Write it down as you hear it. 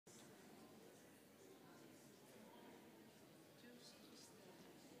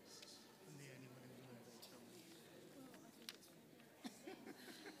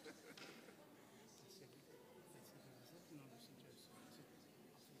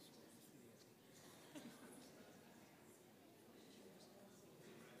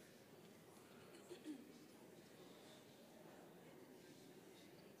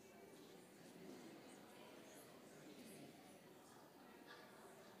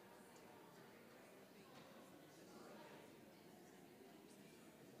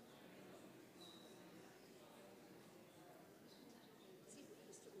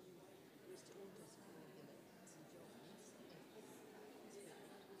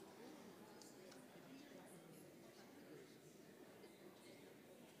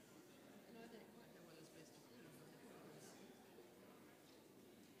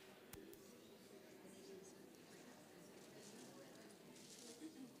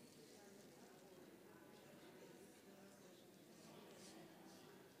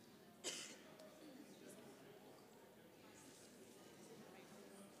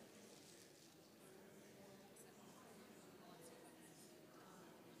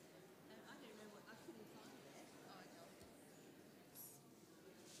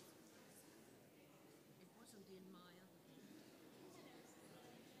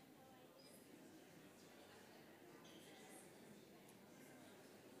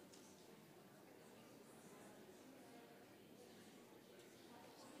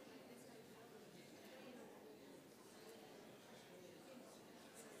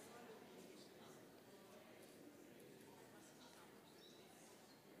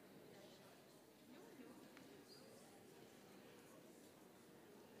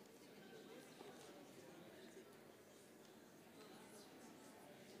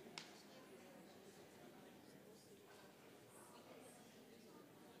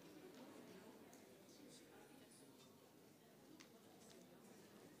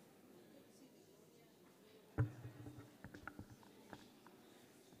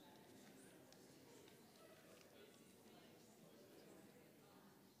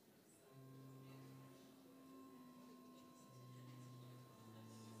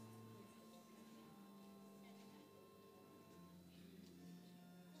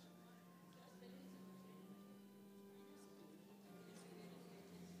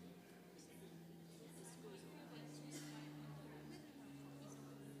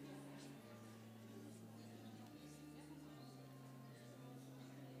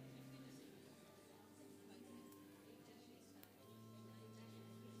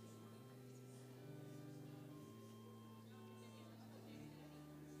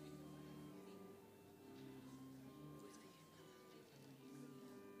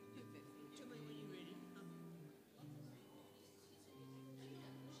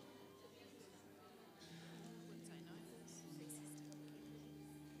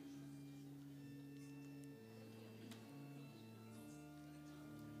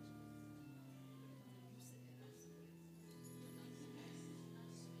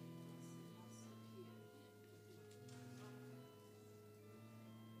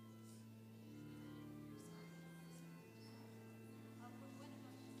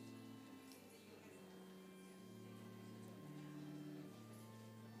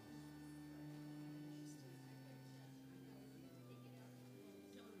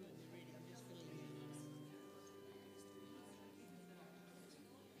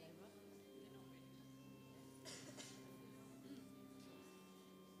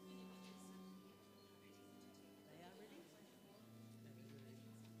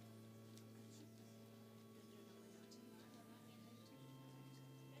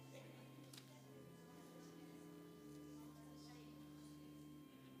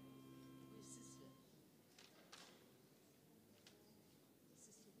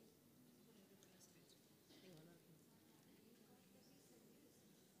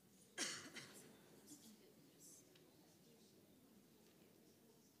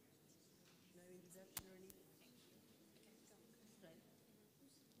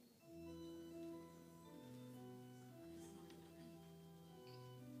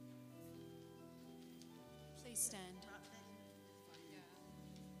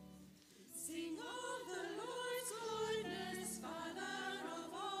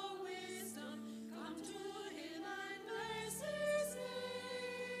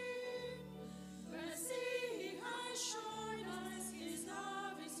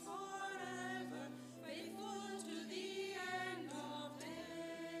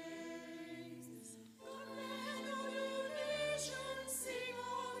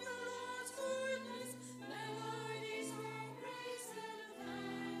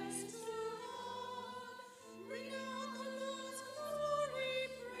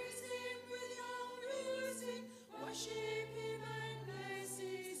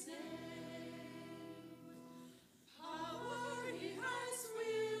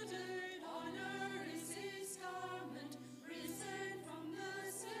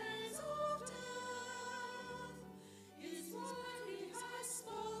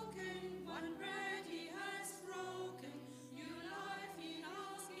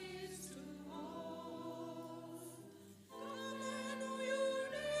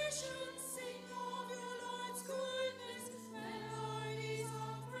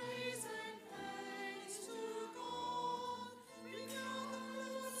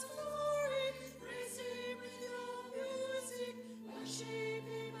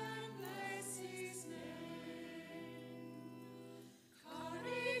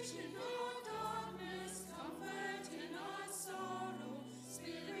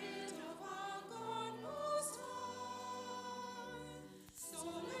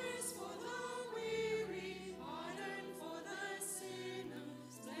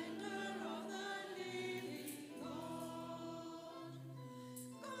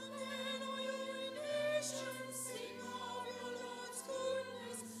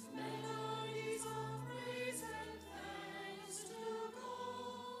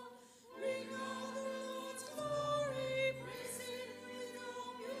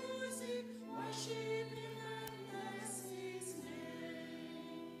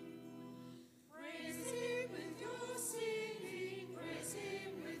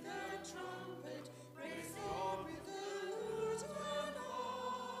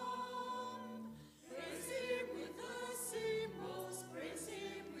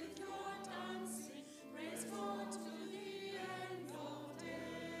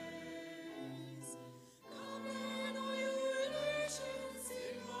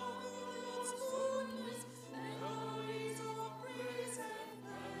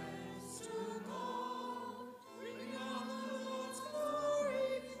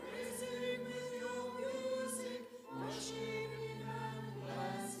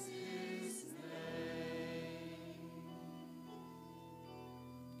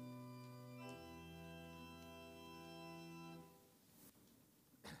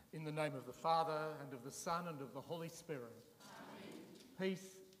In the name of the Father, and of the Son, and of the Holy Spirit. Amen.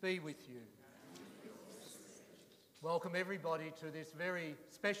 Peace be with you. Welcome everybody to this very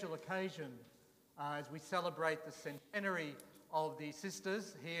special occasion as we celebrate the centenary of the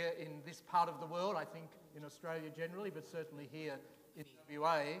sisters here in this part of the world, I think in Australia generally, but certainly here in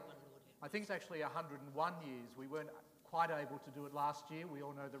WA. I think it's actually 101 years. We weren't quite able to do it last year. We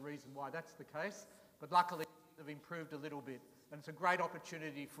all know the reason why that's the case, but luckily they've improved a little bit. And it's a great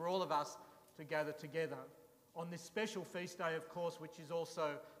opportunity for all of us to gather together on this special feast day, of course, which is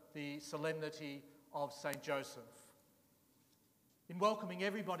also the solemnity of St. Joseph. In welcoming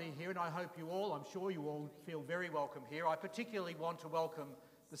everybody here, and I hope you all, I'm sure you all feel very welcome here, I particularly want to welcome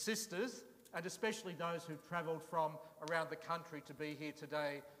the sisters, and especially those who've travelled from around the country to be here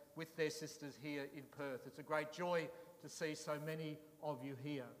today with their sisters here in Perth. It's a great joy to see so many of you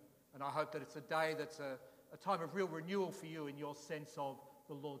here, and I hope that it's a day that's a time of real renewal for you in your sense of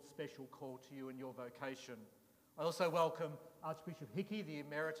the Lord's special call to you and your vocation. I also welcome Archbishop Hickey, the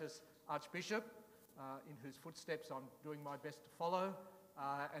Emeritus Archbishop, in whose footsteps I'm doing my best to follow,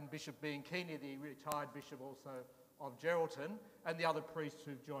 and Bishop Bianchini, the retired Bishop also of Geraldton, and the other priests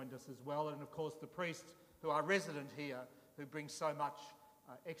who've joined us as well, and of course the priests who are resident here, who bring so much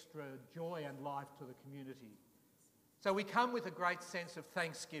extra joy and life to the community. So we come with a great sense of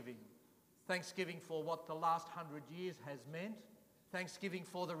thanksgiving. Thanksgiving for what the last 100 years has meant. Thanksgiving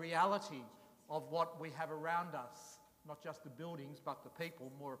for the reality of what we have around us, not just the buildings, but the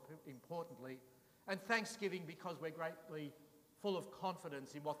people, more importantly. And thanksgiving because we're greatly full of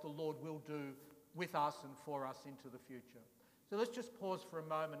confidence in what the Lord will do with us and for us into the future. So let's just pause for a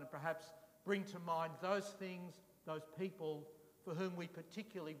moment and perhaps bring to mind those things, those people for whom we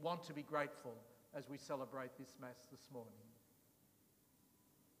particularly want to be grateful as we celebrate this Mass this morning.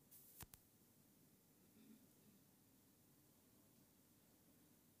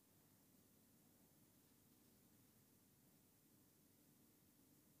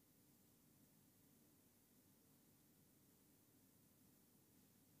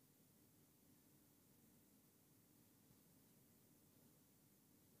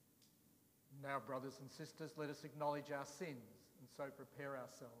 Now, brothers and sisters, let us acknowledge our sins and so prepare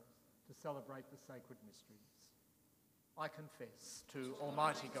ourselves to celebrate the sacred mysteries. I confess to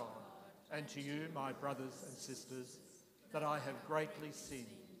Almighty God and to you, my brothers and sisters, that I have greatly sinned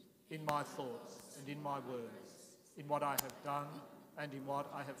in my thoughts and in my words, in what I have done and in what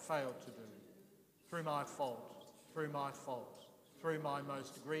I have failed to do, through my fault, through my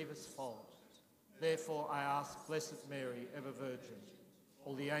most grievous fault. Therefore I ask Blessed Mary, ever Virgin,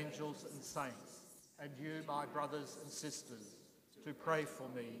 all the angels and saints, and you, my brothers and sisters, to pray for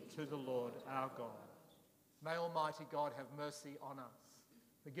me to the Lord our God. May Almighty God have mercy on us,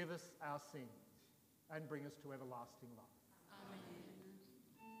 forgive us our sins, and bring us to everlasting life. Amen.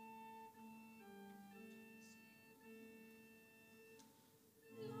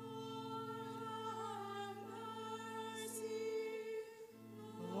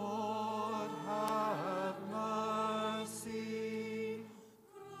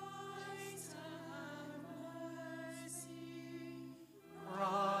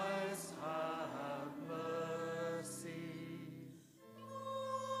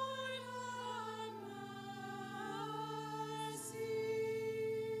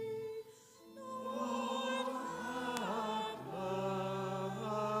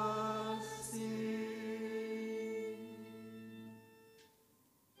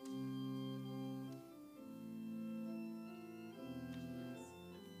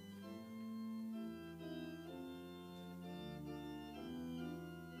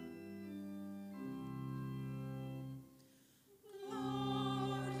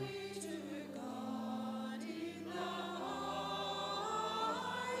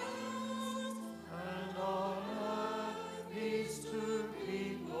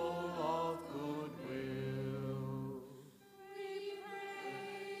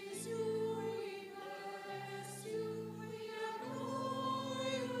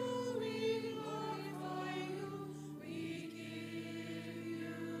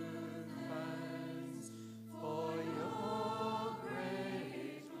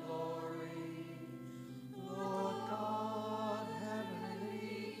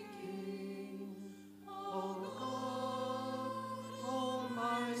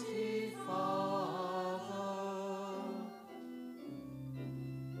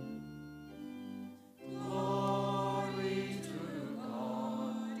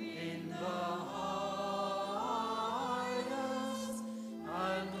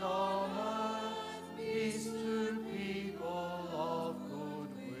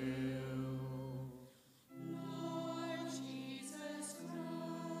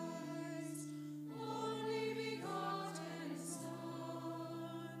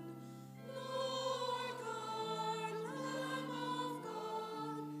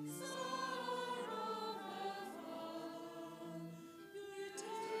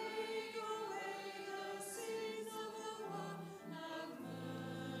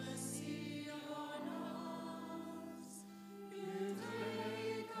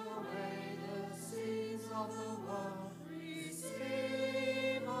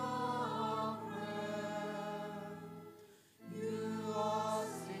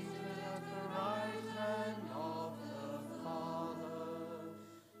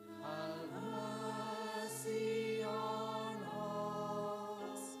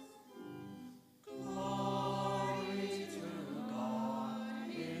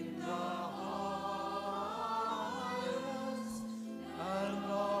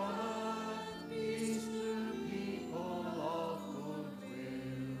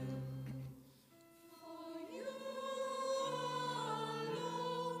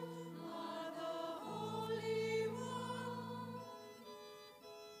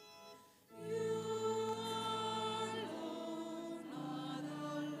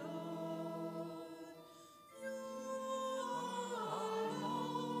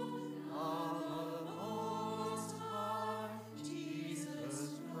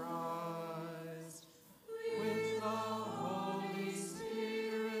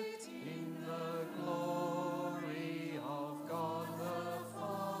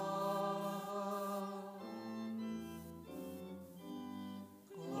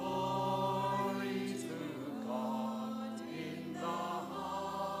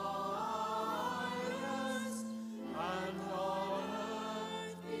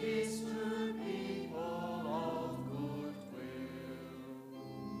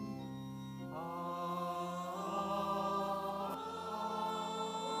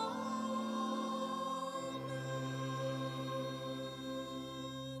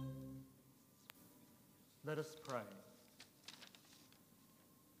 Let us pray.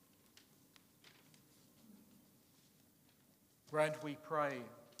 Grant, we pray,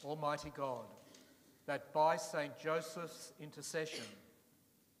 Almighty God, that by St. Joseph's intercession,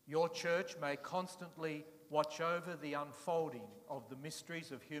 your Church may constantly watch over the unfolding of the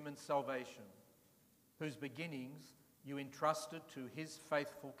mysteries of human salvation, whose beginnings you entrusted to his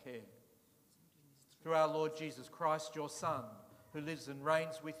faithful care. Through our Lord Jesus Christ, your Son, who lives and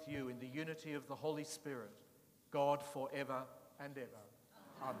reigns with you in the unity of the Holy Spirit, God forever and ever.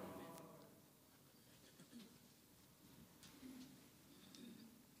 Amen.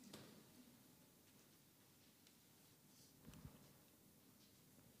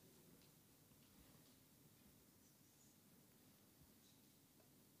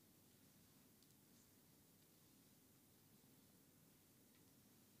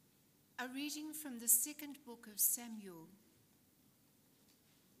 A reading from the second book of Samuel.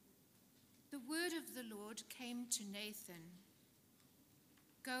 The word of the Lord came to Nathan.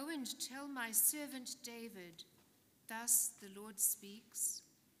 Go and tell my servant David, thus the Lord speaks.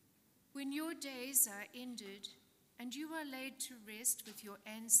 When your days are ended and you are laid to rest with your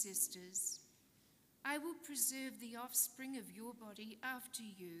ancestors, I will preserve the offspring of your body after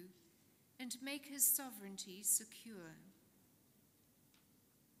you and make his sovereignty secure.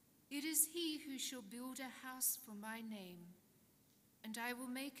 It is he who shall build a house for my name, and I will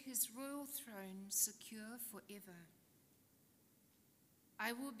make his royal throne secure forever.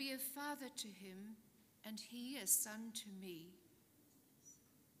 I will be a father to him, and he a son to me.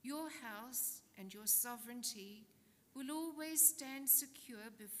 Your house and your sovereignty will always stand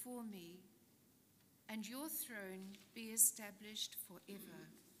secure before me, and your throne be established forever.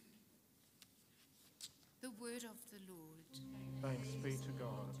 The word of the Lord. Thanks be to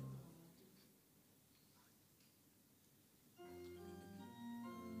God.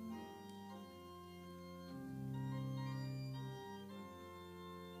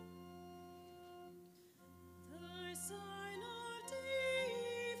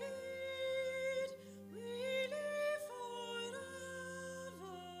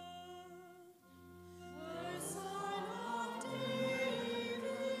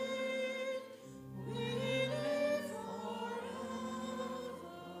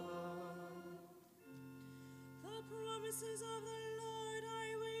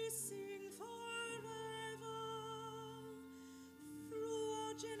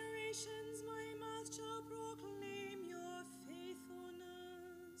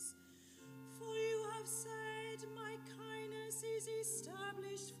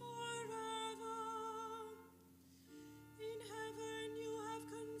 Established forever. In heaven you have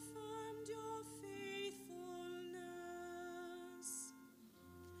confirmed your faithfulness.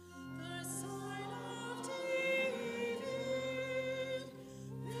 The Son of David,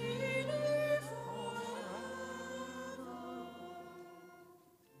 we live forever.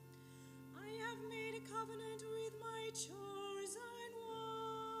 I have made a covenant with my chosen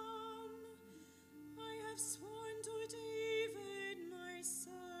one. I have sworn to David, my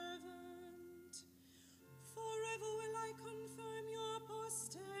servant. Forever will I confirm your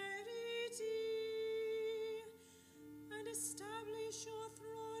posterity and establish your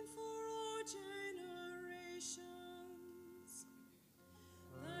throne for all generations.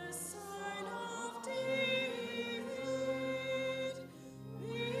 The Son of David,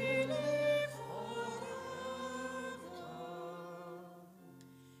 we live forever.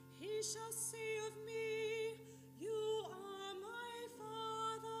 He shall say of me, you are my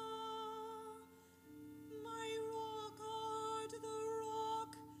Father, my rock, God, the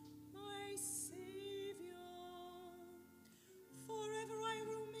rock, my Savior. Forever I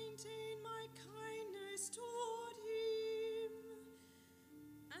will maintain my kindness toward him,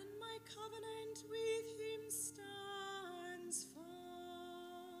 and my covenant with him stands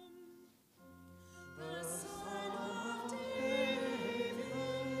firm. The Son of David,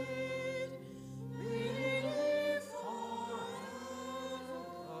 we live forever.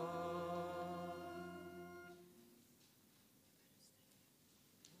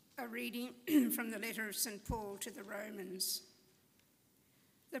 A reading from the letter of St. Paul to the Romans.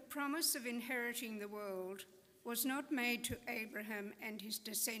 The promise of inheriting the world was not made to Abraham and his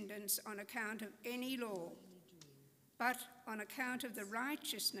descendants on account of any law, but on account of the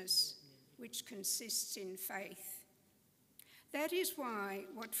righteousness which consists in faith. That is why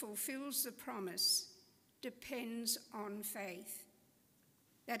what fulfills the promise depends on faith,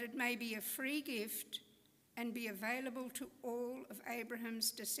 that it may be a free gift and be available to all of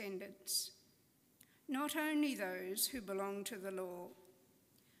Abraham's descendants, not only those who belong to the law,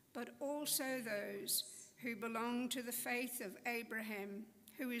 but also those who belong to the faith of Abraham,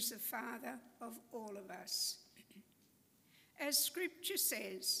 who is the Father of all of us. As Scripture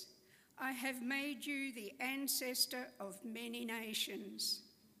says, I have made you the ancestor of many nations.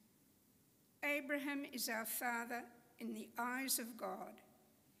 Abraham is our father in the eyes of God,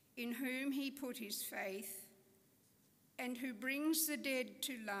 in whom he put his faith, and who brings the dead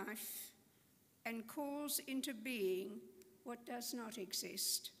to life and calls into being what does not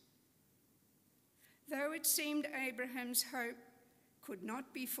exist. Though it seemed Abraham's hope could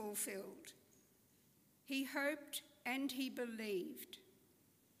not be fulfilled, he hoped and he believed,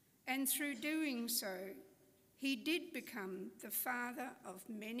 and through doing so, he did become the father of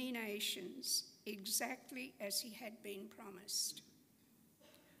many nations, exactly as he had been promised.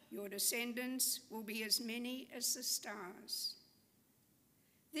 Your descendants will be as many as the stars.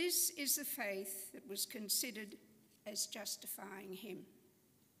 This is the faith that was considered as justifying him.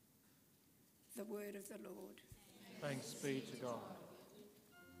 The word of the Lord. Thanks be to God.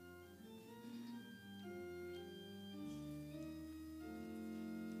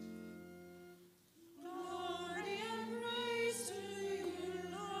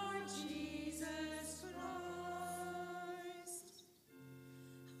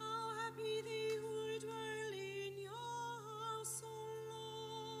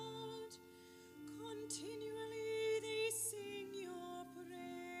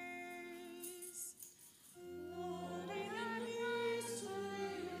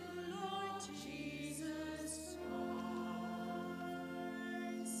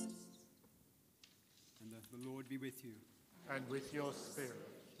 Be with you. And with your spirit.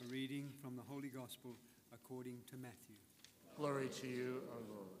 A reading from the Holy Gospel according to Matthew. Glory to you, O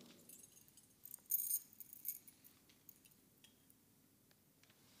Lord.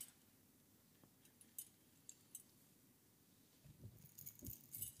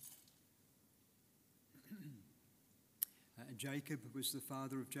 Jacob was the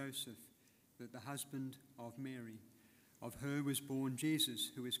father of Joseph, the husband of Mary. Of her was born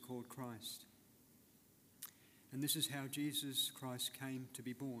Jesus, who is called Christ. And this is how Jesus Christ came to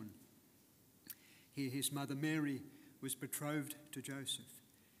be born. His mother Mary was betrothed to Joseph,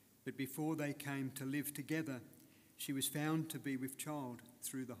 but before they came to live together, she was found to be with child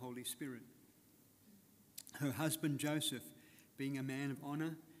through the Holy Spirit. Her husband Joseph, being a man of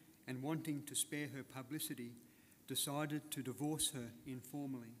honour and wanting to spare her publicity, decided to divorce her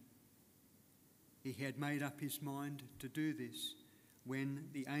informally. He had made up his mind to do this when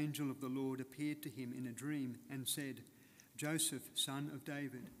the angel of the Lord appeared to him in a dream and said, Joseph, son of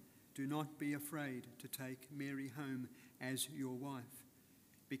David, do not be afraid to take Mary home as your wife,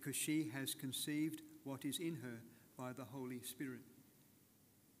 because she has conceived what is in her by the Holy Spirit.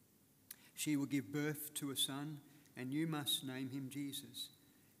 She will give birth to a son, and you must name him Jesus,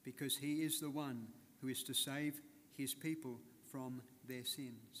 because he is the one who is to save his people from their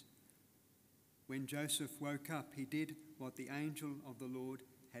sins. When Joseph woke up, he did what the angel of the Lord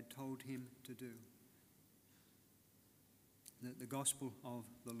had told him to do. The Gospel of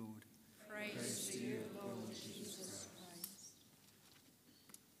the Lord. Praise to you, Lord Jesus Christ.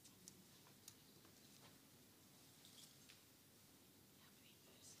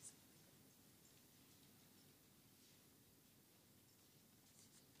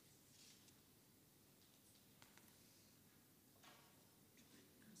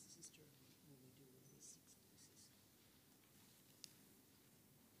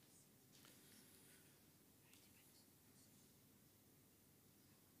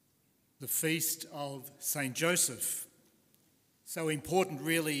 The feast of St. Joseph. So important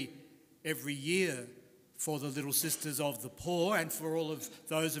really every year for the Little Sisters of the Poor and for all of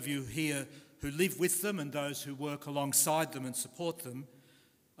those of you here who live with them and those who work alongside them and support them.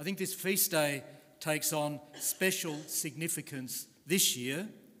 I think this feast day takes on special significance this year,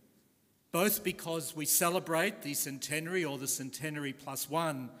 both because we celebrate the centenary or the centenary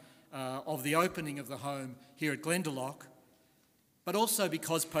 +1 of the opening of the home here at Glendalough, but also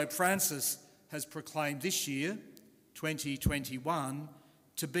because Pope Francis has proclaimed this year, 2021,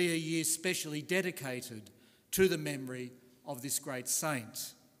 to be a year specially dedicated to the memory of this great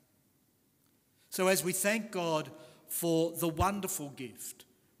saint. So as we thank God for the wonderful gift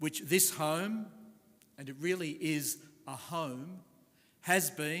which this home, and it really is a home,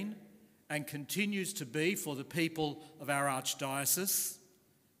 has been and continues to be for the people of our Archdiocese,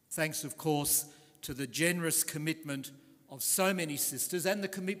 thanks of course to the generous commitment of so many sisters and the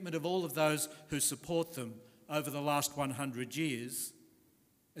commitment of all of those who support them over the last 100 years.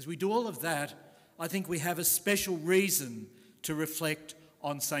 As we do all of that, I think we have a special reason to reflect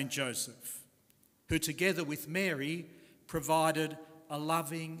on St. Joseph, who together with Mary provided a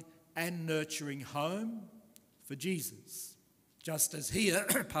loving and nurturing home for Jesus. just as here,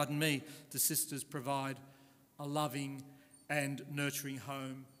 the sisters provide a loving and nurturing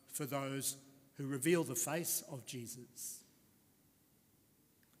home for those who reveal the face of Jesus.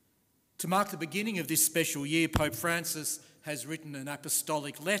 To mark the beginning of this special year, Pope Francis has written an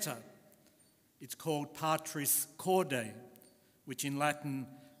apostolic letter. It's called Patris Corde, which in Latin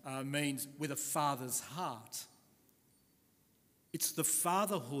means with a father's heart. It's the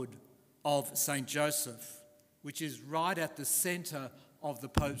fatherhood of St. Joseph, which is right at the centre of the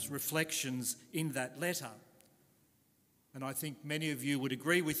Pope's reflections in that letter. And I think many of you would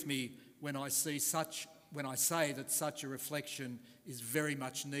agree with me when I say that such a reflection is very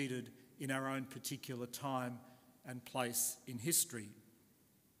much needed in our own particular time and place in history.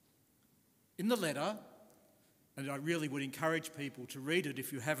 In the letter, and I really would encourage people to read it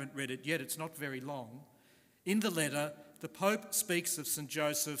if you haven't read it yet, it's not very long. In the letter, the Pope speaks of St.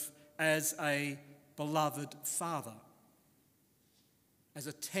 Joseph as a beloved father, as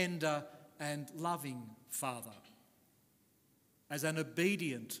a tender and loving father, as an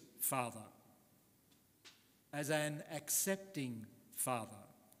obedient father, as an accepting father,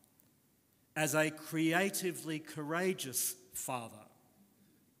 as a creatively courageous father,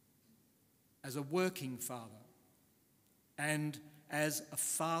 as a working father, and as a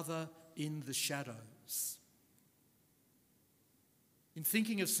father in the shadows. In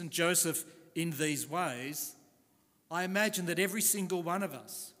thinking of St. Joseph in these ways, I imagine that every single one of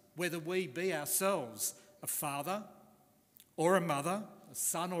us, whether we be ourselves a father or a mother, a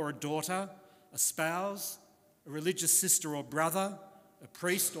son or a daughter, a spouse, a religious sister or brother, a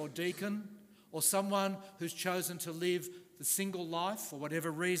priest or deacon, or someone who's chosen to live the single life for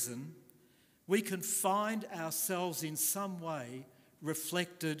whatever reason, we can find ourselves in some way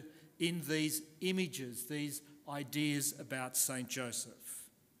reflected in these images, these ideas about St. Joseph.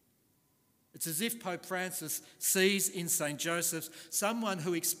 It's as if Pope Francis sees in St. Joseph someone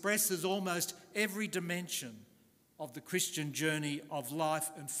who expresses almost every dimension of the Christian journey of life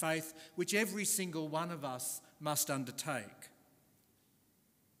and faith, which every single one of us must undertake.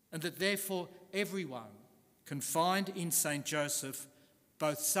 And that therefore everyone can find in St. Joseph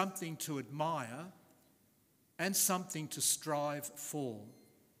both something to admire and something to strive for.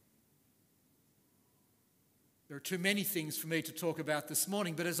 There are too many things for me to talk about this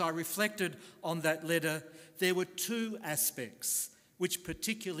morning, but as I reflected on that letter, there were two aspects which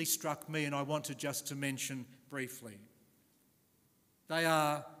particularly struck me and I wanted just to mention briefly. They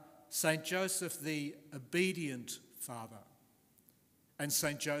are St. Joseph, the obedient father, and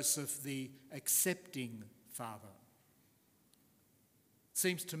St. Joseph, the accepting father. It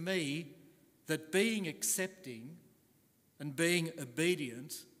seems to me that being accepting and being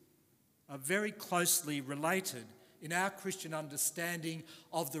obedient are very closely related in our Christian understanding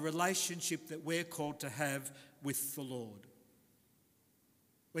of the relationship that we're called to have with the Lord.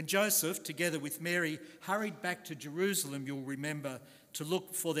 When Joseph, together with Mary, hurried back to Jerusalem, you'll remember, to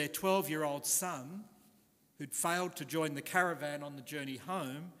look for their 12-year-old son who'd failed to join the caravan on the journey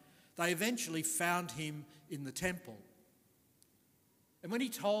home, they eventually found him in the temple. And when he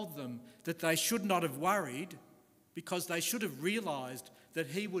told them that they should not have worried because they should have realised that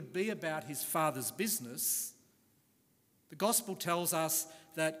he would be about his father's business, the Gospel tells us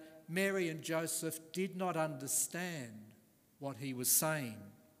that Mary and Joseph did not understand what he was saying.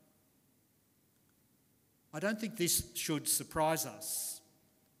 I don't think this should surprise us.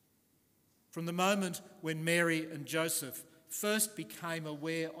 From the moment when Mary and Joseph first became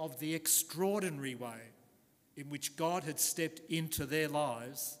aware of the extraordinary way in which God had stepped into their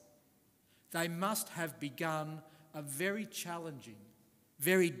lives, they must have begun a very challenging,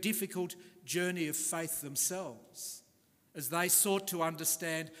 very difficult journey of faith themselves as they sought to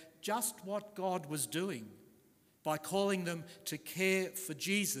understand just what God was doing by calling them to care for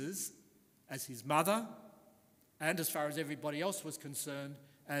Jesus as his mother and, as far as everybody else was concerned,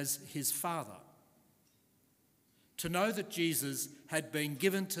 as his father. To know that Jesus had been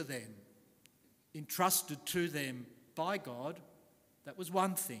given to them, entrusted to them by God, that was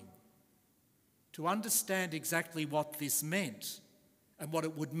one thing. To understand exactly what this meant and what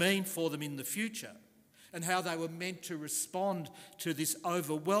it would mean for them in the future and how they were meant to respond to this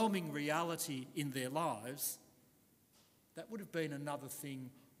overwhelming reality in their lives, that would have been another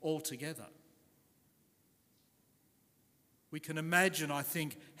thing altogether. We can imagine, I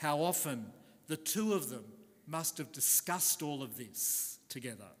think, how often the two of them must have discussed all of this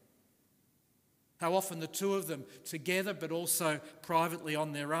together. How often the two of them, together but also privately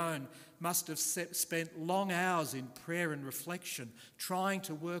on their own, must have spent long hours in prayer and reflection, trying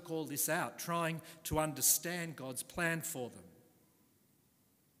to work all this out, trying to understand God's plan for them.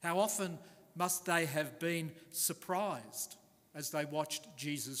 How often must they have been surprised as they watched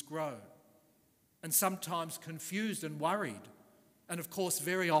Jesus grow, and sometimes confused and worried, and of course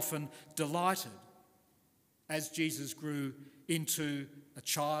very often delighted as Jesus grew into a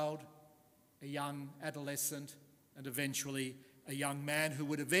child, a young adolescent, and eventually a young man who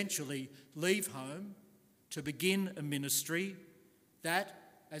would eventually leave home to begin a ministry that,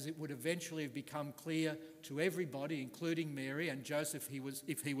 as it would eventually have become clear to everybody, including Mary and Joseph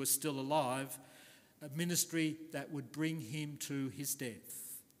if he was still alive, a ministry that would bring him to his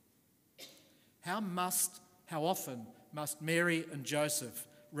death. How often must Mary and Joseph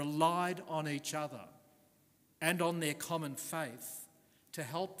relied on each other and on their common faith to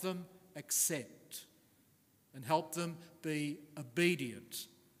help them accept and help them be obedient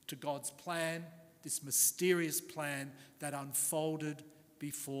to God's plan, this mysterious plan that unfolded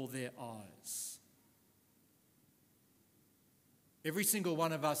before their eyes. Every single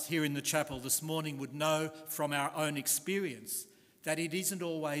one of us here in the chapel this morning would know from our own experience that it isn't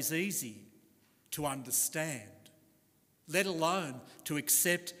always easy to understand, let alone to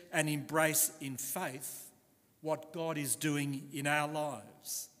accept and embrace in faith what God is doing in our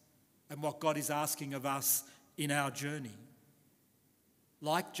lives and what God is asking of us in our journey.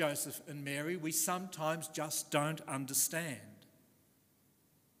 Like Joseph and Mary, we sometimes just don't understand.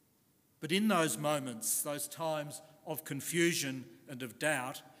 But in those moments, those times of confusion and of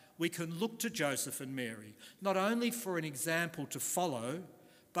doubt, we can look to Joseph and Mary, not only for an example to follow,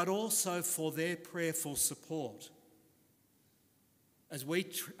 but also for their prayerful support as we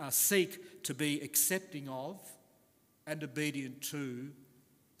seek to be accepting of and obedient to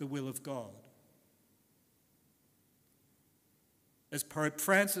the will of God. As Pope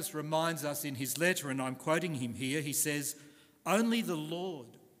Francis reminds us in his letter, and I'm quoting him here, he says, "Only the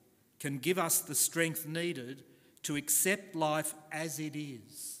Lord can give us the strength needed to accept life as it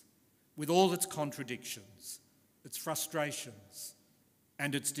is, with all its contradictions, its frustrations,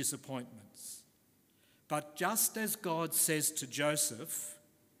 and its disappointments. But just as God says to Joseph,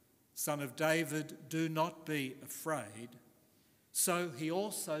 'Son of David, do not be afraid,' so he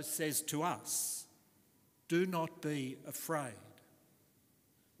also says to us, 'Do not be afraid.'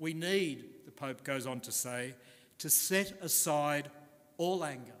 We need," the Pope goes on to say, "to set aside all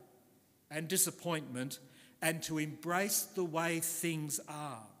anger and disappointment and to embrace the way things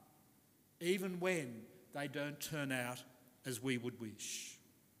are, even when they don't turn out as we would wish."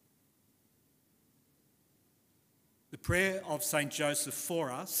 The prayer of St. Joseph for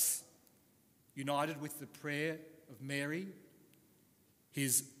us, united with the prayer of Mary,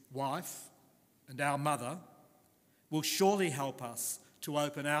 his wife and our mother, will surely help us to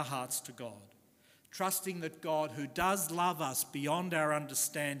open our hearts to God, trusting that God, who does love us beyond our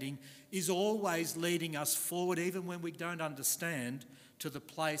understanding, is always leading us forward, even when we don't understand, to the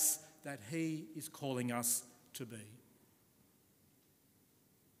place that he is calling us to be.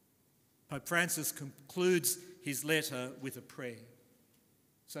 Pope Francis concludes his letter with a prayer.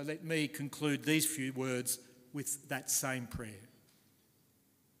 So let me conclude these few words with that same prayer.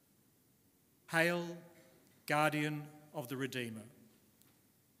 Hail, guardian of the Redeemer,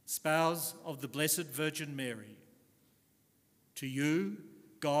 spouse of the Blessed Virgin Mary. To you,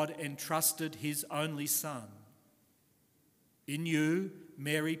 God entrusted his only Son. In you,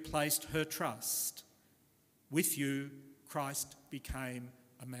 Mary placed her trust. With you, Christ became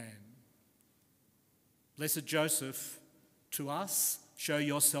a man. Blessed Joseph, to us, show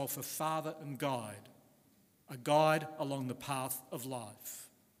yourself a father and guide, a guide along the path of life.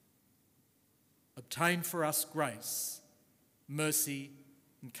 Obtain for us grace, mercy,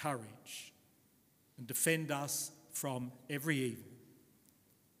 and courage, and defend us from every evil.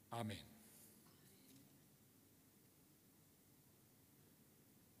 Amen.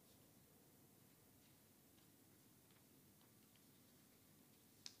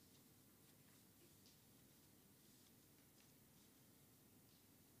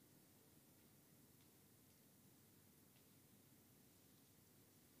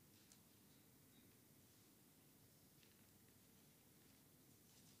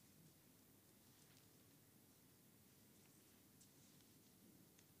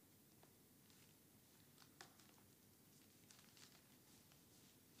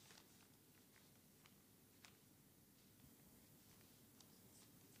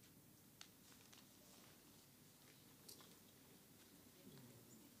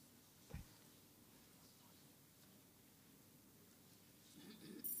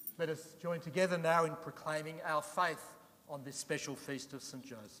 Let us join together now in proclaiming our faith on this special feast of St.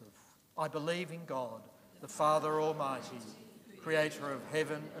 Joseph. I believe in God, the Father Almighty, creator of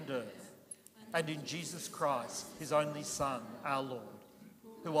heaven and earth, and in Jesus Christ, his only Son, our Lord,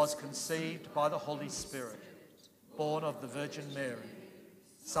 who was conceived by the Holy Spirit, born of the Virgin Mary,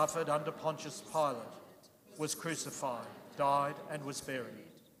 suffered under Pontius Pilate, was crucified, died, and was buried.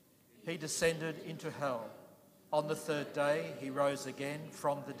 He descended into hell. On the third day he rose again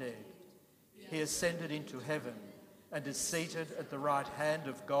from the dead. He ascended into heaven and is seated at the right hand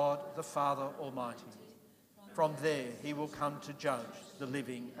of God the Father Almighty. From there he will come to judge the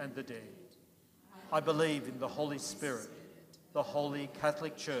living and the dead. I believe in the Holy Spirit, the Holy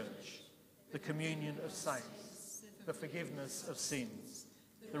Catholic Church, the communion of saints, the forgiveness of sins,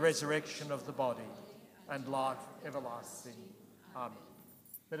 the resurrection of the body, and life everlasting. Amen.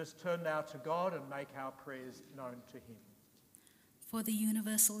 Let us turn now to God and make our prayers known to him. For the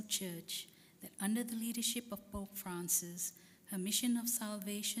universal church, that under the leadership of Pope Francis, her mission of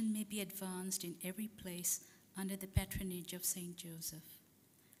salvation may be advanced in every place under the patronage of Saint Joseph.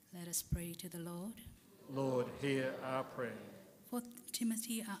 Let us pray to the Lord. Lord, hear our prayer. For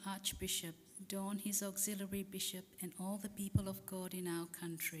Timothy, our Archbishop, Dawn, his auxiliary bishop, and all the people of God in our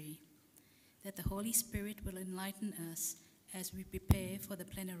country, that the Holy Spirit will enlighten us as we prepare for the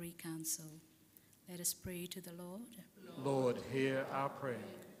plenary council. Let us pray to the Lord. Lord, hear our prayer.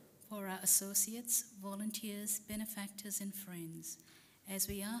 For our associates, volunteers, benefactors, and friends, as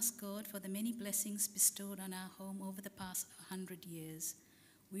we ask God for the many blessings bestowed on our home over the past 100 years,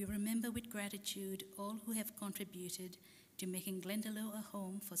 we remember with gratitude all who have contributed to making Glendalough a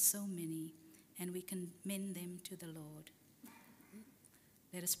home for so many, and we commend them to the Lord.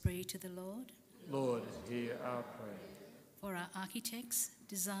 Let us pray to the Lord. Lord, hear our prayer. For our architects,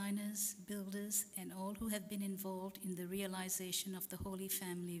 designers, builders, and all who have been involved in the realization of the Holy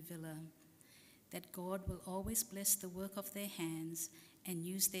Family Villa, that God will always bless the work of their hands and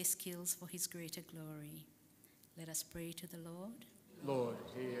use their skills for his greater glory. Let us pray to the Lord. Lord,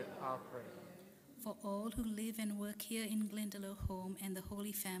 hear our prayer. For all who live and work here in Glendalough Home and the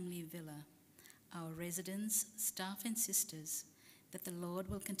Holy Family Villa, our residents, staff, and sisters, that the Lord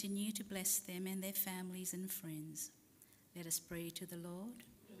will continue to bless them and their families and friends. Let us pray to the Lord.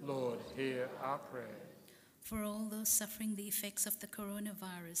 Lord, hear our prayer. For all those suffering the effects of the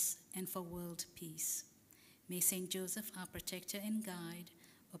coronavirus and for world peace, may Saint Joseph, our protector and guide,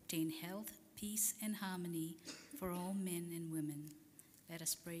 obtain health, peace, and harmony for all men and women. Let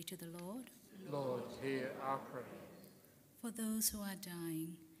us pray to the Lord. Lord, hear our prayer. For those who are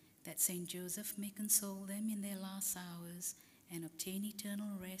dying, that Saint Joseph may console them in their last hours and obtain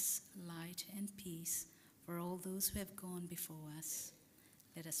eternal rest, light, and peace for all those who have gone before us.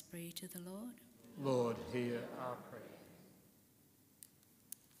 Let us pray to the Lord. Lord, hear our prayer.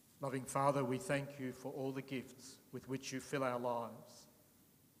 Loving Father, we thank you for all the gifts with which you fill our lives.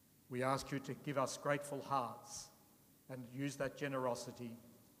 We ask you to give us grateful hearts and use that generosity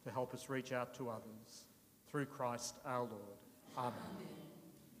to help us reach out to others. Through Christ our Lord. Amen.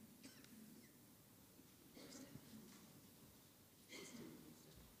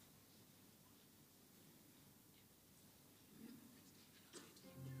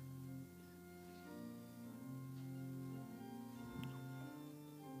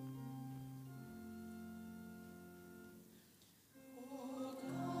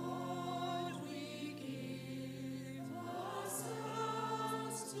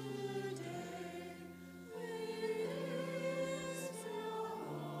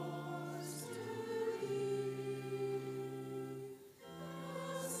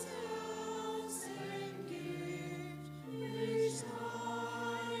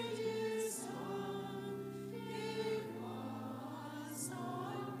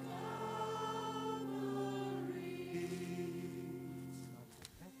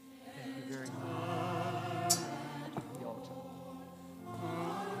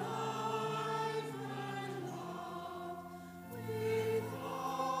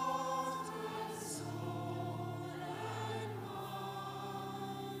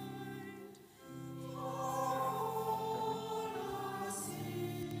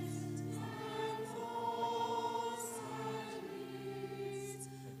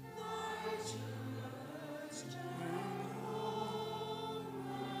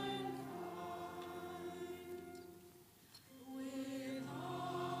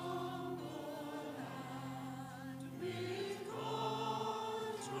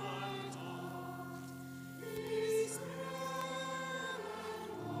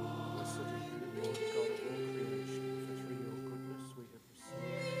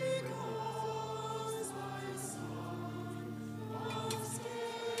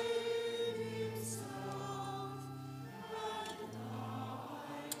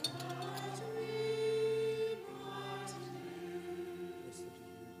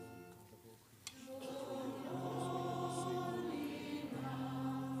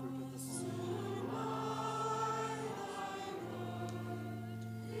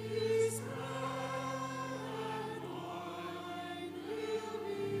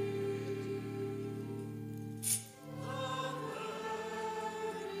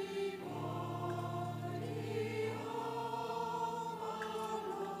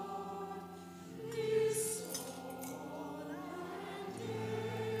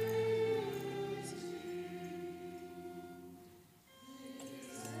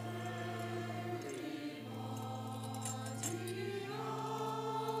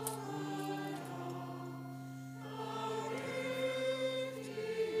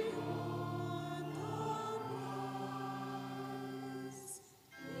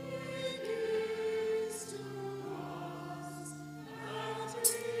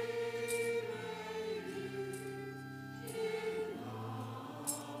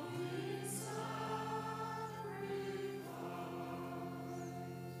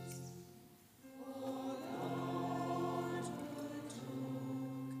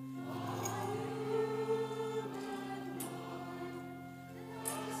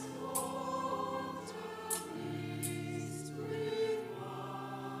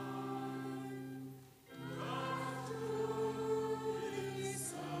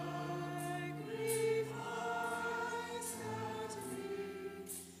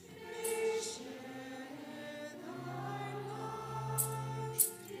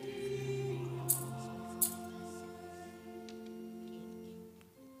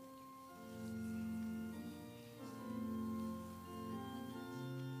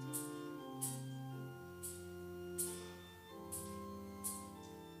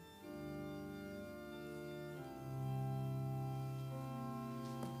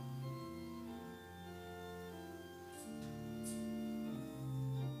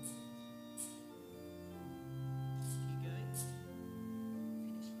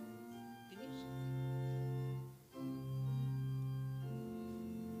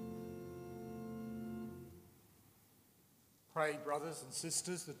 Pray, brothers and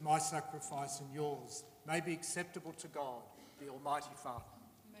sisters, that my sacrifice and yours may be acceptable to God, the Almighty Father.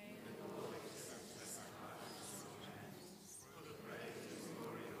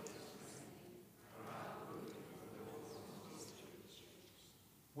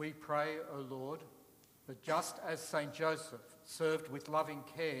 We pray, O Lord, that just as St. Joseph served with loving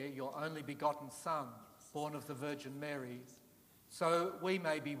care your only begotten Son, born of the Virgin Mary, so we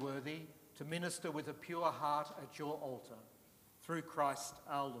may be worthy to minister with a pure heart at your altar. Through Christ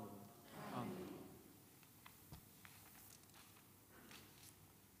our Lord. Amen.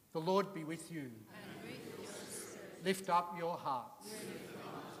 The Lord be with you. And with your spirit. Lift up your hearts.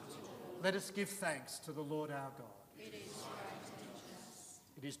 Let us give thanks to the Lord our God. It is right and just.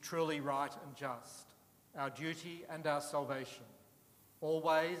 It is truly right and just, our duty and our salvation,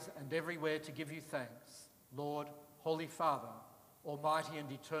 always and everywhere to give you thanks, Lord, Holy Father, Almighty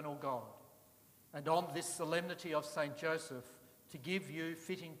and eternal God, and on this solemnity of St. Joseph, to give you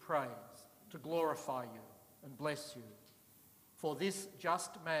fitting praise, to glorify you and bless you. For this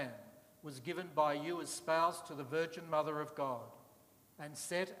just man was given by you as spouse to the Virgin Mother of God, and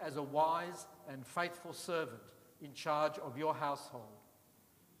set as a wise and faithful servant in charge of your household,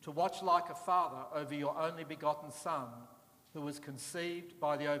 to watch like a father over your only begotten Son, who was conceived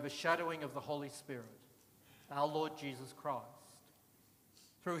by the overshadowing of the Holy Spirit, our Lord Jesus Christ.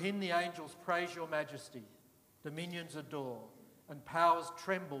 Through him the angels praise your majesty, dominions adore, and powers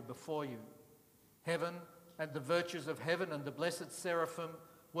tremble before you. Heaven and the virtues of heaven and the blessed seraphim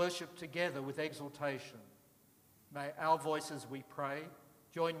worship together with exultation. May our voices, we pray,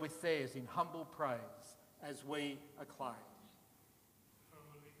 join with theirs in humble praise as we acclaim.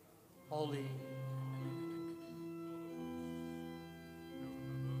 Holy.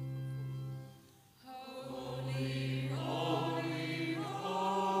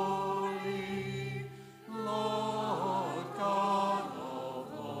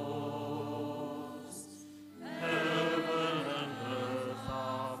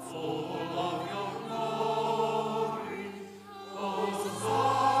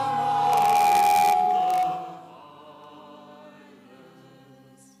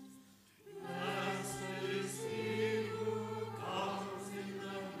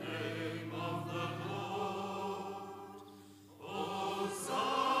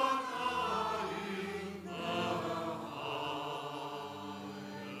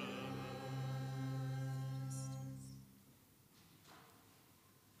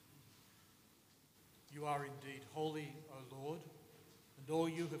 You are indeed holy, O Lord, and all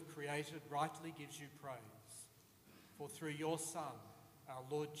you have created rightly gives you praise. For through your Son, our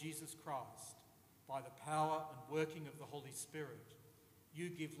Lord Jesus Christ, by the power and working of the Holy Spirit, you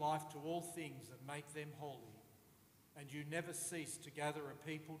give life to all things and make them holy, and you never cease to gather a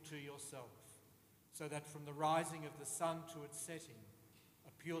people to yourself, so that from the rising of the sun to its setting,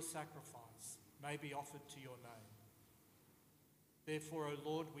 a pure sacrifice may be offered to your name. Therefore, O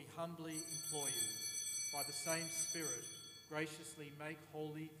Lord, we humbly implore you, by the same Spirit, graciously make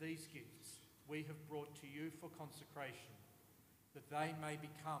holy these gifts we have brought to you for consecration, that they may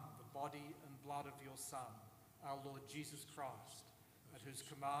become the body and blood of your Son, our Lord Jesus Christ, at whose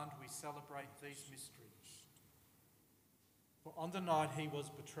command we celebrate these mysteries. For on the night he was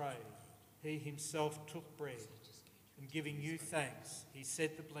betrayed, he himself took bread, and giving you thanks, he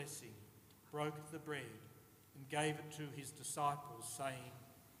said the blessing, broke the bread, and gave it to his disciples, saying,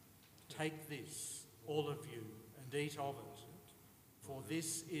 "Take this, all of you, and eat of it, for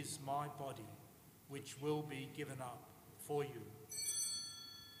this is my body, which will be given up for you."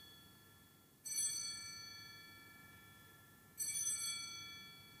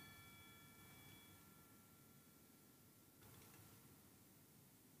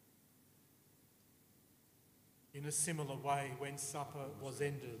 In a similar way, when supper was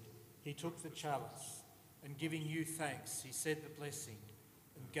ended, he took the chalice, and giving you thanks, he said the blessing,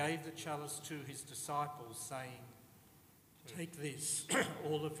 and gave the chalice to his disciples, saying, "Take this,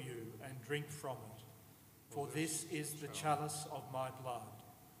 all of you, and drink from it, for this is the chalice of my blood,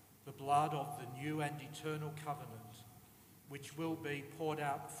 the blood of the new and eternal covenant, which will be poured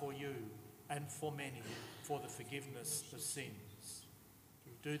out for you and for many for the forgiveness of sins.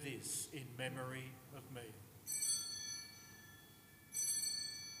 Do this in memory of me."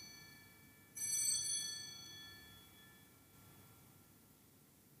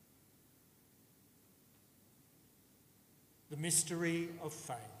 The mystery of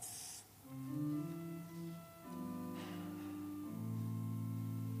faith.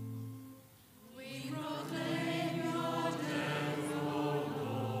 We proclaim your death, O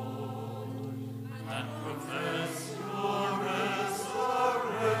Lord, and profess your resurrection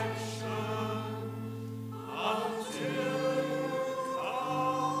until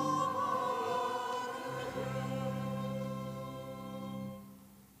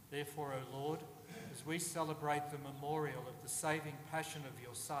therefore, O Lord, as we celebrate the memorial of the saving passion of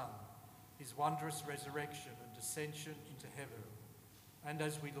your Son, his wondrous resurrection and ascension into heaven, and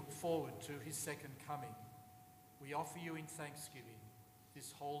as we look forward to his second coming, we offer you in thanksgiving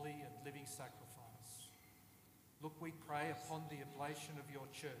this holy and living sacrifice. Look, we pray, upon the oblation of your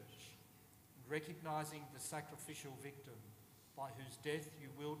church, and recognising the sacrificial victim by whose death you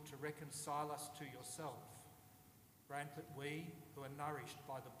willed to reconcile us to yourself. Grant that we, who are nourished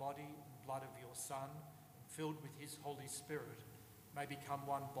by the body and blood of your Son, and filled with his Holy Spirit, may become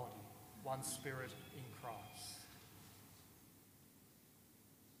one body, one spirit in Christ.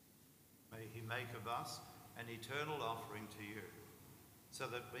 May he make of us an eternal offering to you, so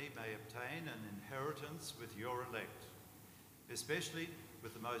that we may obtain an inheritance with your elect, especially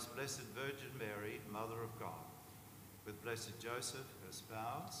with the most blessed Virgin Mary, Mother of God, with blessed Joseph, her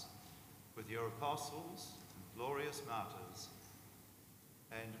spouse, with your apostles and glorious martyrs,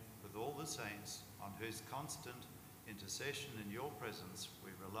 and with all the saints on whose constant intercession in your presence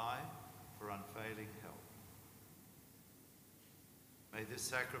we rely for unfailing help. May this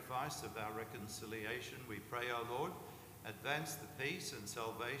sacrifice of our reconciliation, we pray, O Lord, advance the peace and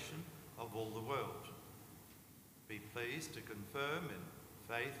salvation of all the world. Be pleased to confirm in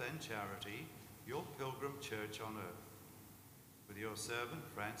faith and charity your pilgrim church on earth. With your servant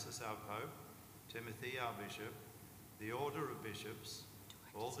Francis our Pope, Timothy our Bishop, the order of bishops,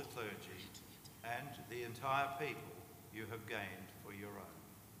 all the clergy, and the entire people you have gained for your own.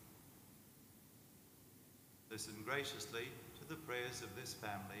 Listen graciously to the prayers of this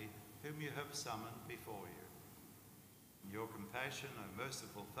family whom you have summoned before you. In your compassion, O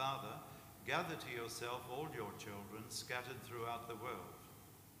merciful Father, gather to yourself all your children scattered throughout the world.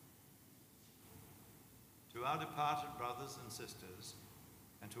 To our departed brothers and sisters,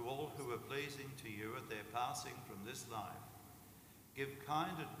 and to all who are pleasing to you at their passing from this life, give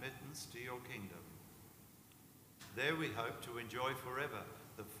kind admittance to your kingdom. There we hope to enjoy forever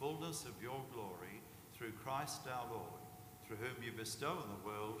the fullness of your glory through Christ our Lord, through whom you bestow on the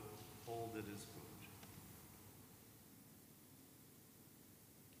world all that is good.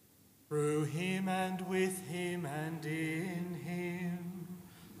 Through him and with him and in him,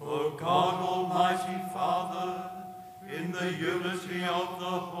 O God, Almighty Father, in the unity of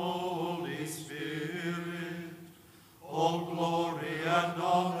the Holy Spirit, all glory and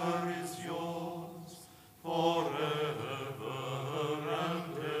honor is yours forever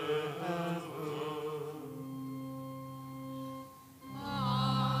and ever.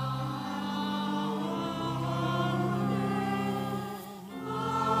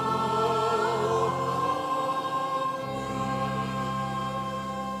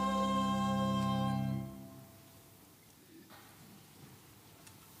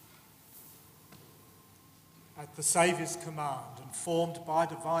 At the Saviour's command, and formed by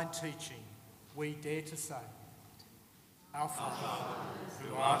divine teaching, we dare to say, Our Father,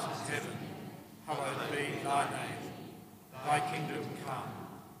 Who art in heaven, hallowed be thy name. Thy kingdom come,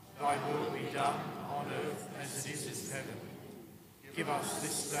 thy will be done on earth as it is in heaven. Give us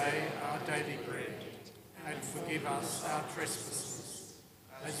this day our daily bread, and forgive us our trespasses,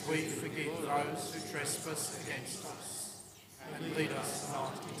 as we forgive those who trespass against us. And lead us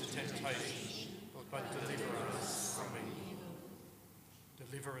not into temptation, but deliver us from evil.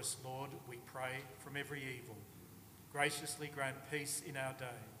 Deliver us, Lord, we pray, from every evil. Graciously grant peace in our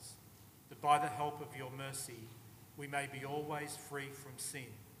days, that by the help of your mercy we may be always free from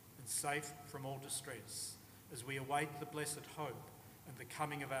sin and safe from all distress, as we await the blessed hope and the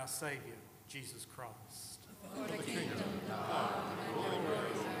coming of our Saviour, Jesus Christ. For the kingdom, the power, and the glory are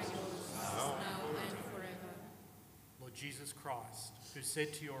yours, now and forever. Lord Jesus Christ, who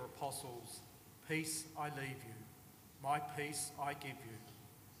said to your apostles, Peace I leave you, my peace I give you.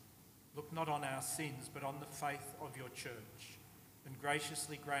 Look not on our sins, but on the faith of your church, and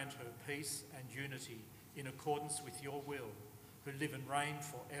graciously grant her peace and unity in accordance with your will, who live and reign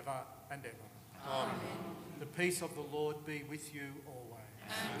forever and ever. Amen. The peace of the Lord be with you always.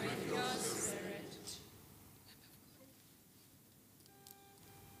 And with your spirit.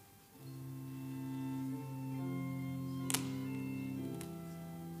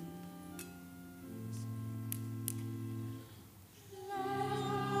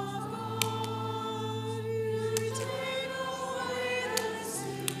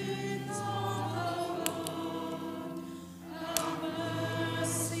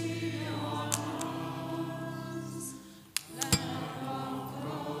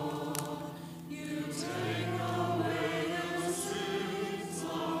 You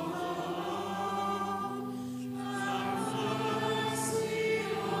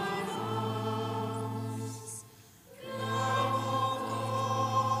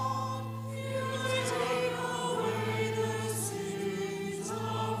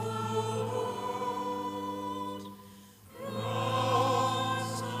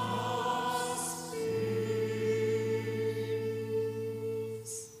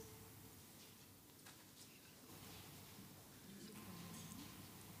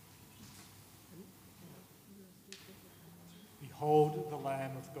Behold the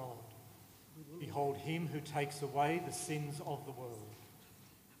Lamb of God. Behold him who takes away the sins of the world.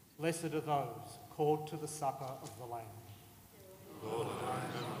 Blessed are those called to the supper of the Lamb. Lord, I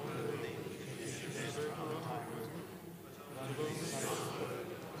am not worthy that you should enter under my roof, but only say the word,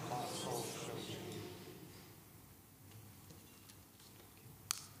 and my soul shall be healed.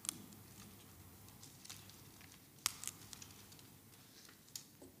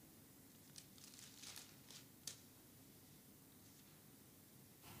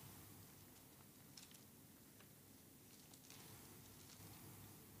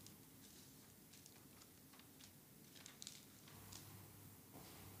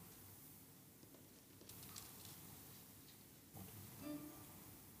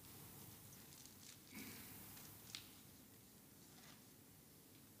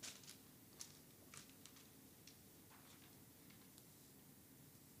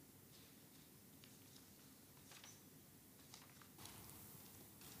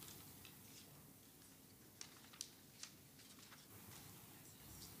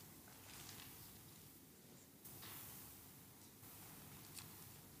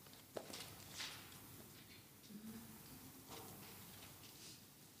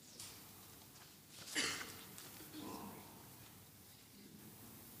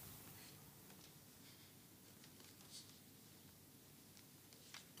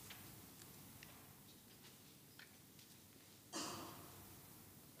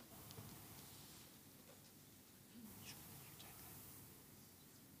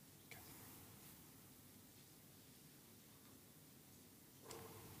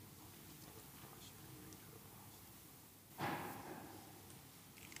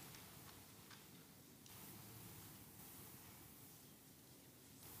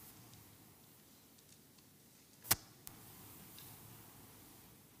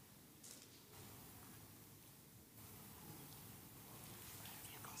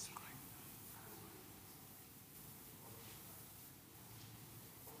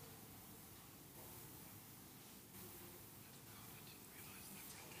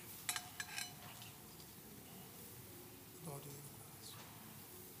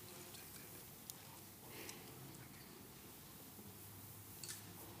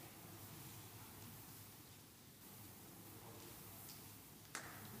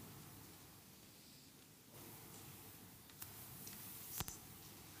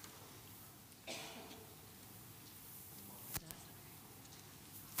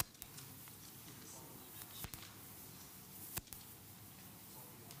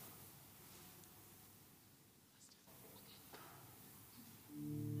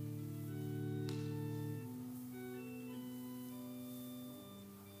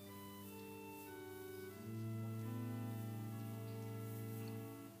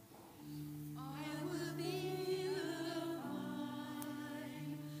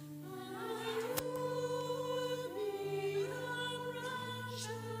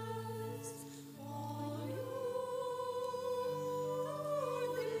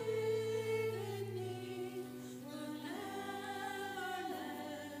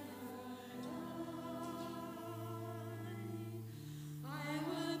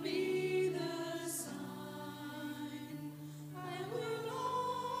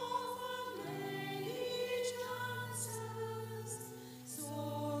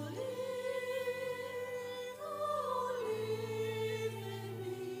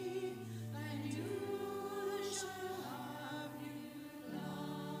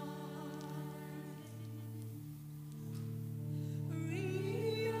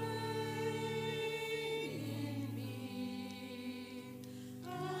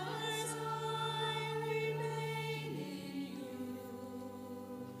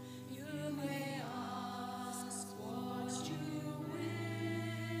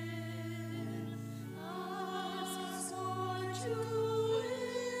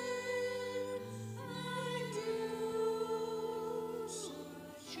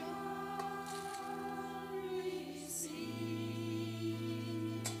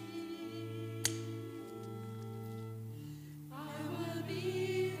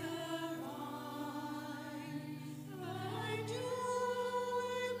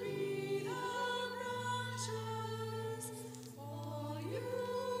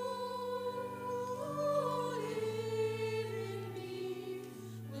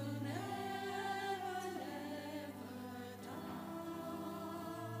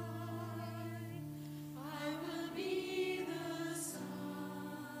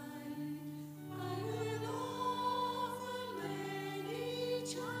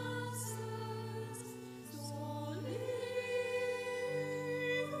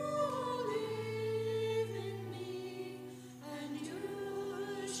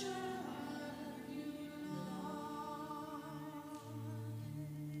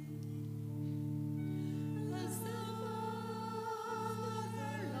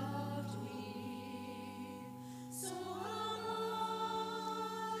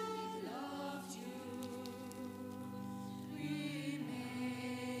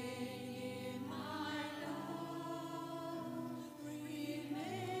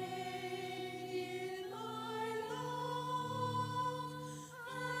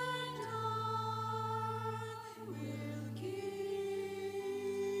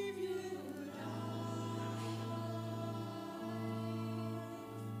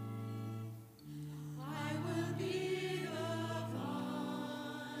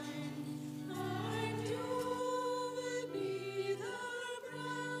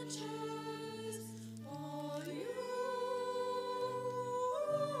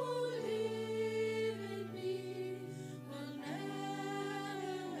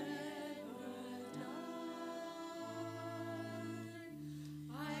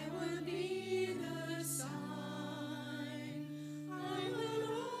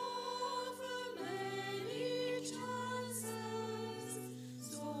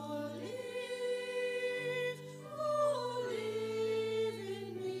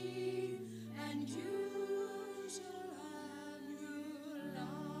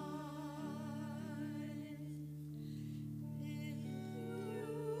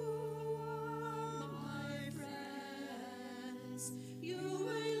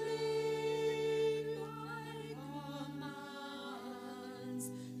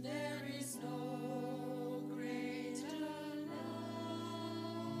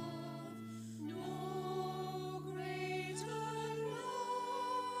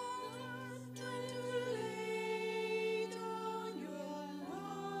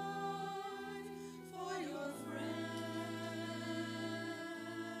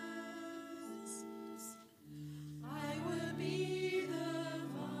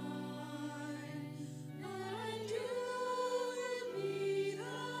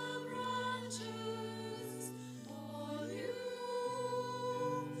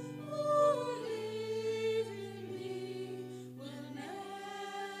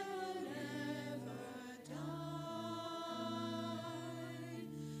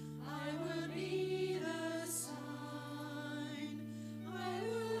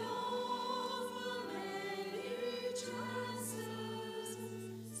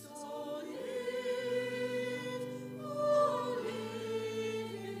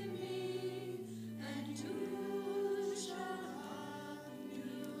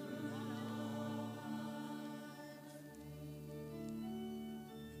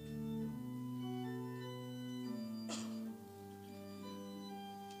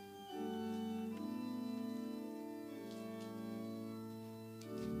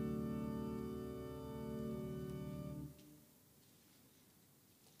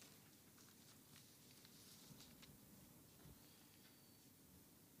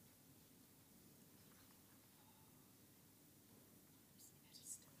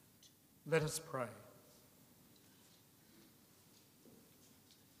 Let us pray.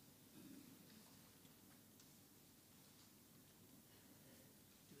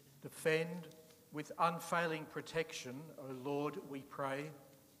 Defend with unfailing protection, O Lord, we pray,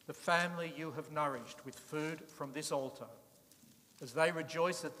 the family you have nourished with food from this altar, as they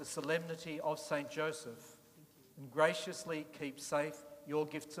rejoice at the solemnity of St. Joseph, and graciously keep safe your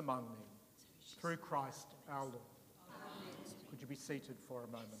gifts among them. Through Christ our Lord. Amen. Could you be seated for a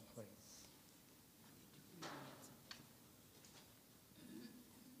moment, please?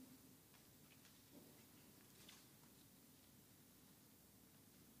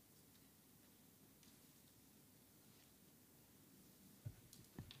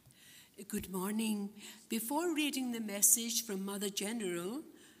 Good morning. Before reading the message from Mother General,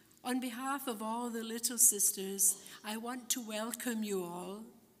 on behalf of all the little sisters, I want to welcome you all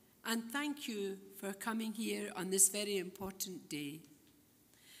and thank you for coming here on this very important day.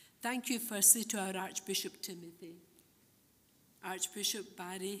 Thank you firstly to our Archbishop Timothy, Archbishop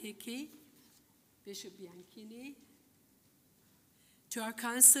Barry Hickey, Bishop Bianchini, to our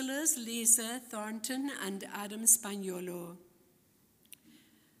councillors Lisa Thornton and Adam Spagnolo.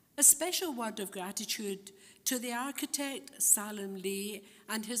 A special word of gratitude to the architect Salim Lee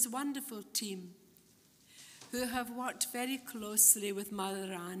and his wonderful team, who have worked very closely with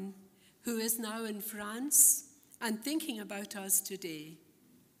Mother Anne, who is now in France and thinking about us today.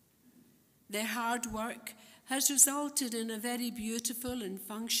 Their hard work has resulted in a very beautiful and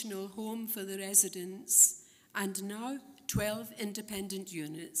functional home for the residents, and now 12 independent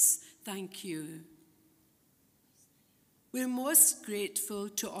units. Thank you. We're most grateful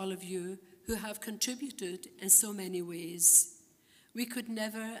to all of you who have contributed in so many ways. We could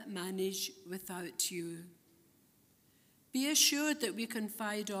never manage without you. Be assured that we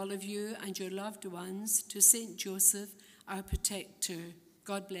confide all of you and your loved ones to St. Joseph, our protector.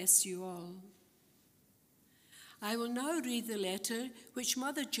 God bless you all. I will now read the letter which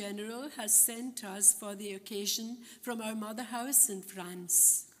Mother General has sent us for the occasion from our mother house in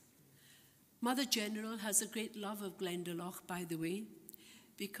France. Mother General has a great love of Glendalough, by the way,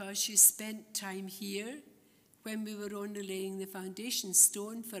 because she spent time here when we were only laying the foundation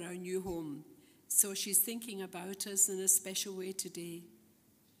stone for our new home. So she's thinking about us in a special way today.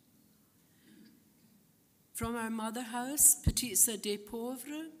 From our mother house, Petite des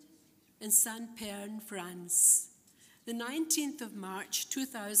Pauvres, in Saint-Pern, France, the 19th of March,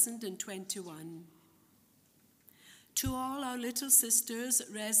 2021. To all our little sisters,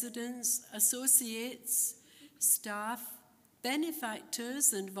 residents, associates, staff,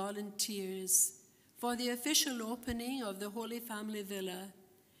 benefactors and volunteers, for the official opening of the Holy Family Villa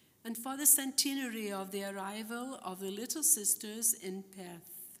and for the centenary of the arrival of the little sisters in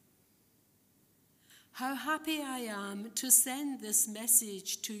Perth. How happy I am to send this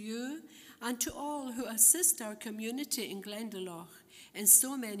message to you and to all who assist our community in Glendalough in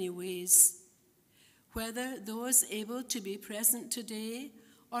so many ways, whether those able to be present today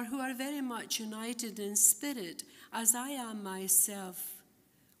or who are very much united in spirit, as I am myself,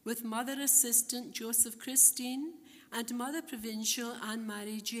 with Mother Assistant Joseph Christine and Mother Provincial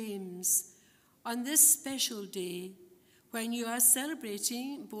Anne-Marie James, on this special day when you are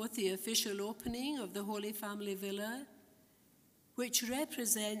celebrating both the official opening of the Holy Family Villa, which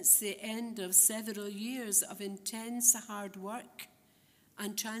represents the end of several years of intense hard work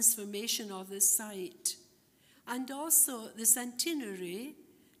and transformation of the site, and also the centenary,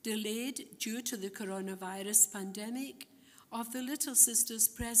 delayed due to the coronavirus pandemic, of the Little Sisters'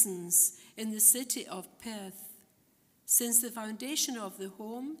 presence in the city of Perth since the foundation of the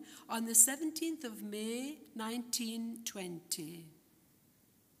home on the 17th of May, 1920.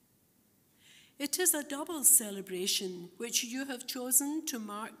 It is a double celebration which you have chosen to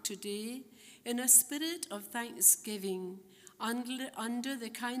mark today in a spirit of thanksgiving under the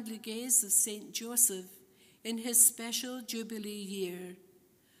kindly gaze of St. Joseph in his special Jubilee year,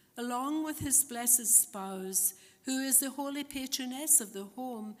 along with his blessed spouse, who is the holy patroness of the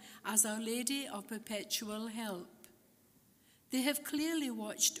home as Our Lady of Perpetual Help. They have clearly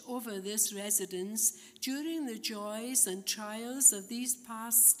watched over this residence during the joys and trials of these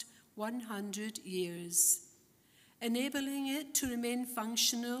past 100 years, enabling it to remain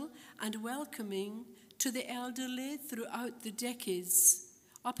functional and welcoming to the elderly throughout the decades,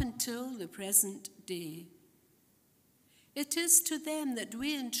 up until the present day. It is to them that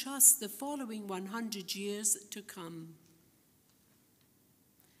we entrust the following 100 years to come.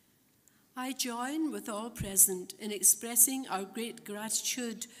 I join with all present in expressing our great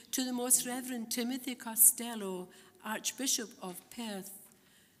gratitude to the Most Reverend Timothy Costello, Archbishop of Perth,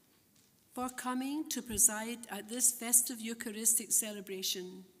 for coming to preside at this festive Eucharistic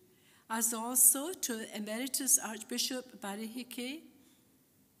celebration, as also to Emeritus Archbishop Barihike,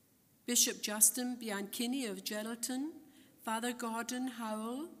 Bishop Justin Bianchini of Geraldton, Father Gordon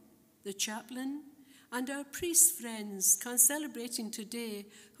Howell, the chaplain, and our priest friends celebrating today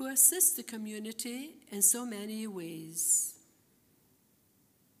who assist the community in so many ways.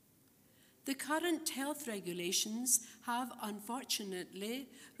 The current health regulations have unfortunately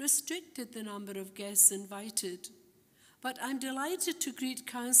restricted the number of guests invited, but I'm delighted to greet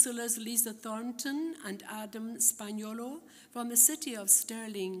Councillors Lisa Thornton and Adam Spagnolo from the City of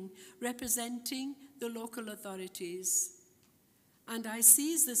Stirling, representing the local authorities. And I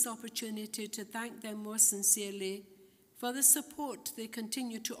seize this opportunity to thank them most sincerely for the support they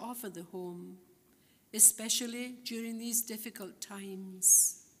continue to offer the home, especially during these difficult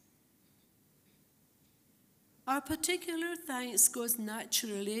times. Our particular thanks goes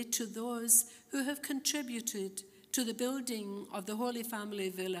naturally to those who have contributed to the building of the Holy Family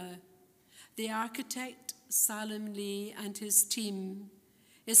Villa, the architect Salim Lee and his team,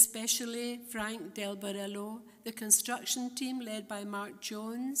 especially Frank Del Barello, the construction team led by Mark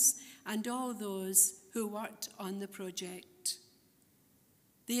Jones, and all those who worked on the project.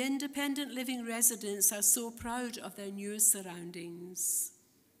 The independent living residents are so proud of their new surroundings.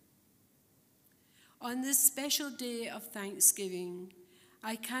 On this special day of Thanksgiving,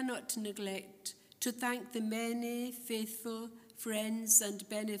 I cannot neglect to thank the many faithful friends and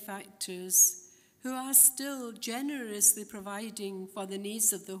benefactors who are still generously providing for the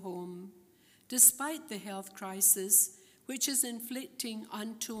needs of the home, despite the health crisis which is inflicting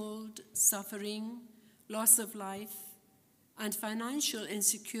untold suffering, loss of life, and financial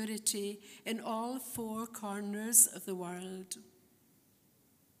insecurity in all four corners of the world.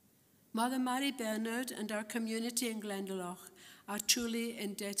 Mother Mary Bernard and our community in Glendalough are truly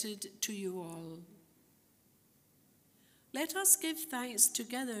indebted to you all. Let us give thanks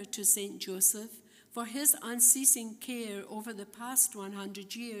together to St. Joseph for his unceasing care over the past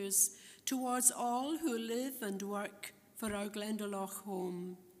 100 years towards all who live and work for our Glendalough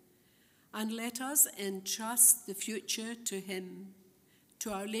home. And let us entrust the future to him,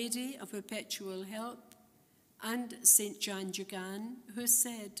 to Our Lady of Perpetual Help, and St. John Jugan, who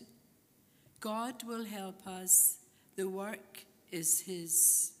said, "God will help us, the work is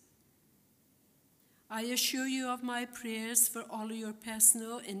his." I assure you of my prayers for all your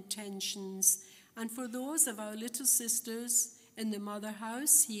personal intentions and for those of our little sisters in the Mother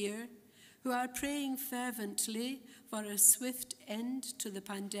House here who are praying fervently for a swift end to the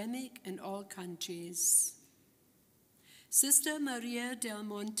pandemic in all countries. Sister Maria Del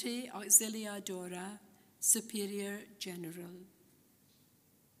Monte Auxiliadora, Superior General.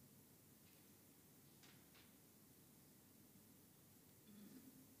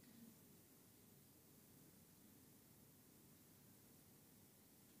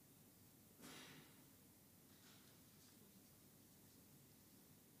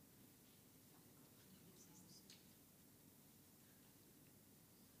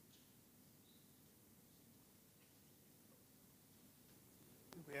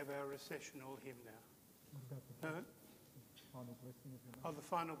 We have our recessional hymn now. Final blessing, oh, the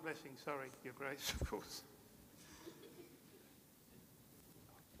final blessing, sorry, Your Grace, of course.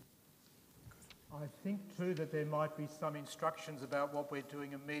 I think too that there might be some instructions about what we're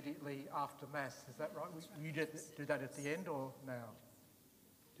doing immediately after Mass. Is that right? You do that at the end or now?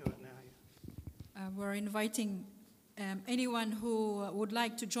 Do it now, yeah. We're inviting anyone who would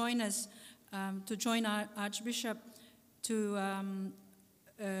like to join us, to join our Archbishop to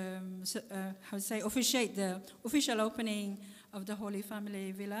officiate the official opening of the Holy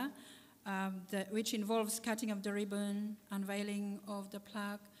Family Villa, which involves cutting of the ribbon, unveiling of the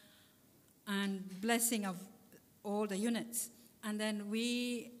plaque, and blessing of all the units. And then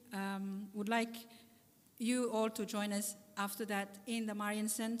we would like you all to join us after that in the Marian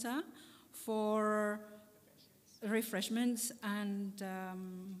Center for refreshments and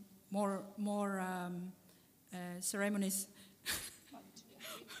more ceremonies.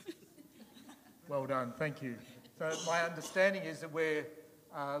 Well done, thank you. So my understanding is that we're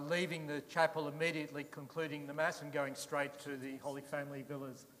leaving the chapel immediately, concluding the Mass and going straight to the Holy Family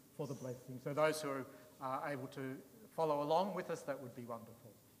Villas for the blessing. So those who are able to follow along with us, that would be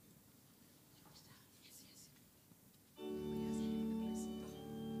wonderful.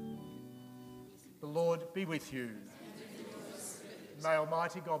 The Lord be with you. May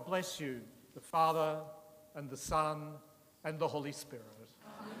Almighty God bless you, the Father and the Son and the Holy Spirit.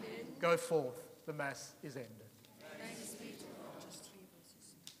 Amen. Go forth. The Mass is ended.